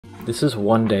This is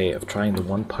one day of trying the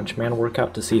One Punch Man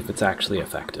workout to see if it's actually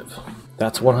effective.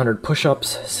 That's 100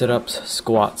 push-ups, sit-ups,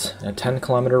 squats, and a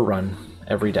 10-kilometer run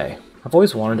every day. I've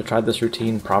always wanted to try this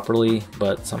routine properly,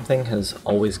 but something has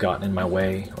always gotten in my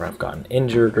way, or I've gotten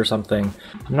injured or something.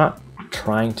 I'm not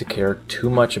trying to care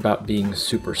too much about being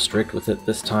super strict with it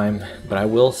this time, but I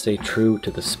will stay true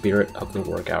to the spirit of the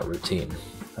workout routine.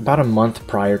 About a month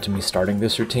prior to me starting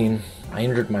this routine, I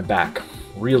injured my back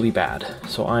really bad,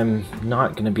 so I'm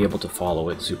not going to be able to follow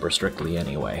it super strictly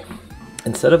anyway.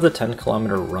 Instead of the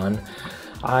 10-kilometer run,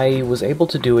 I was able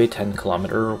to do a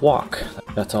 10-kilometer walk.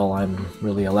 That's all I'm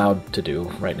really allowed to do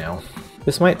right now.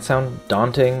 This might sound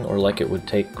daunting or like it would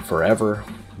take forever,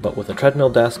 but with a treadmill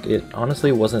desk, it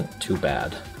honestly wasn't too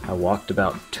bad. I walked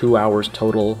about 2 hours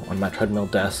total on my treadmill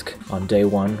desk on day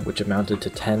one, which amounted to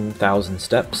 10,000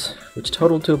 steps, which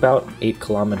totaled to about 8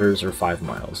 kilometers or 5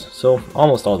 miles, so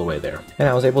almost all the way there. And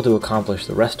I was able to accomplish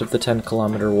the rest of the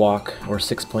 10-kilometer walk, or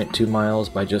 6.2 miles,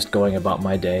 by just going about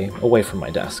my day away from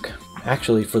my desk.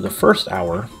 Actually, for the first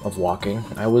hour of walking,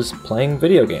 I was playing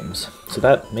video games, so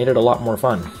that made it a lot more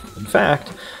fun. In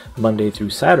fact, Monday through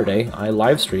Saturday, I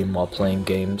live stream while playing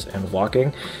games and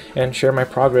walking, and share my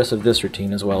progress of this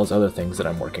routine as well as other things that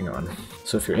I'm working on.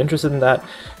 So if you're interested in that,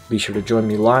 be sure to join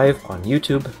me live on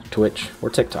YouTube, Twitch, or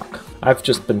TikTok. I've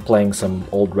just been playing some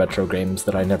old retro games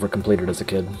that I never completed as a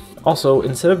kid. Also,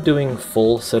 instead of doing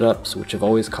full sit-ups, which have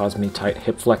always caused me tight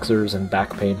hip flexors and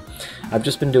back pain, I've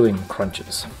just been doing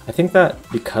crunches. I think that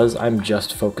because I'm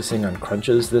just focusing on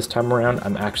crunches this time around,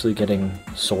 I'm actually getting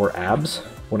sore abs.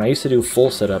 When I used to do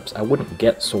full sit-ups, I wouldn't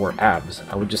get sore abs.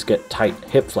 I would just get tight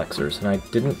hip flexors, and I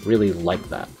didn't really like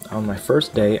that. On my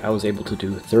first day, I was able to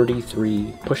do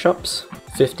 33 push-ups,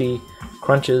 50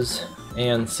 crunches,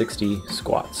 and 60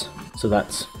 squats. So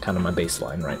that's kind of my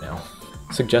baseline right now.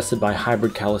 Suggested by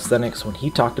Hybrid Calisthenics, when he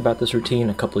talked about this routine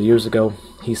a couple of years ago,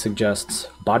 he suggests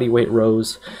body weight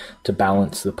rows to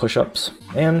balance the push-ups,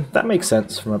 and that makes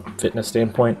sense from a fitness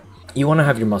standpoint. You want to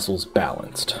have your muscles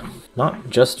balanced, not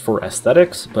just for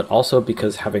aesthetics, but also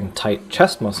because having tight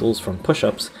chest muscles from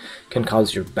push-ups can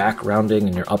cause your back rounding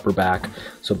and your upper back,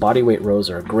 so body weight rows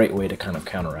are a great way to kind of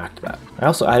counteract that. I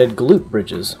also added glute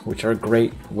bridges, which are a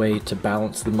great way to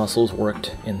balance the muscles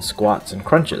worked in squats and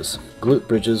crunches. Glute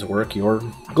bridges work your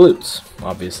glutes,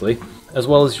 obviously, as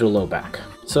well as your low back.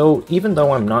 So even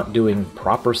though I'm not doing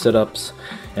proper sit-ups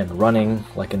and running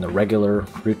like in the regular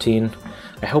routine,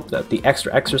 I hope that the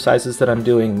extra exercises that I'm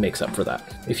doing makes up for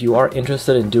that. If you are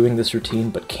interested in doing this routine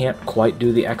but can't quite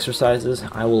do the exercises,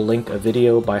 I will link a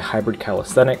video by Hybrid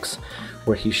Calisthenics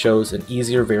where he shows an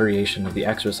easier variation of the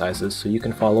exercises so you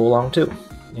can follow along too.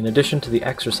 In addition to the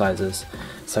exercises,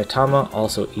 Saitama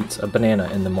also eats a banana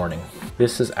in the morning.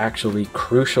 This is actually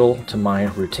crucial to my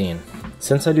routine.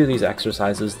 Since I do these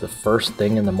exercises the first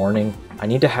thing in the morning, I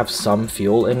need to have some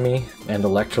fuel in me and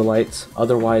electrolytes,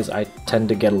 otherwise I tend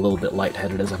to get a little bit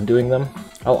lightheaded as I'm doing them.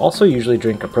 I'll also usually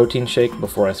drink a protein shake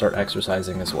before I start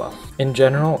exercising as well. In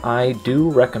general, I do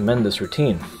recommend this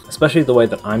routine, especially the way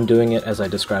that I'm doing it as I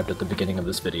described at the beginning of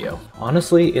this video.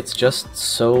 Honestly, it's just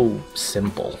so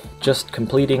simple. Just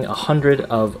completing 100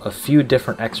 of a few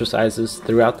different exercises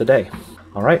throughout the day.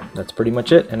 Alright, that's pretty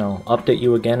much it, and I'll update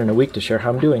you again in a week to share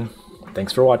how I'm doing.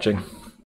 Thanks for watching.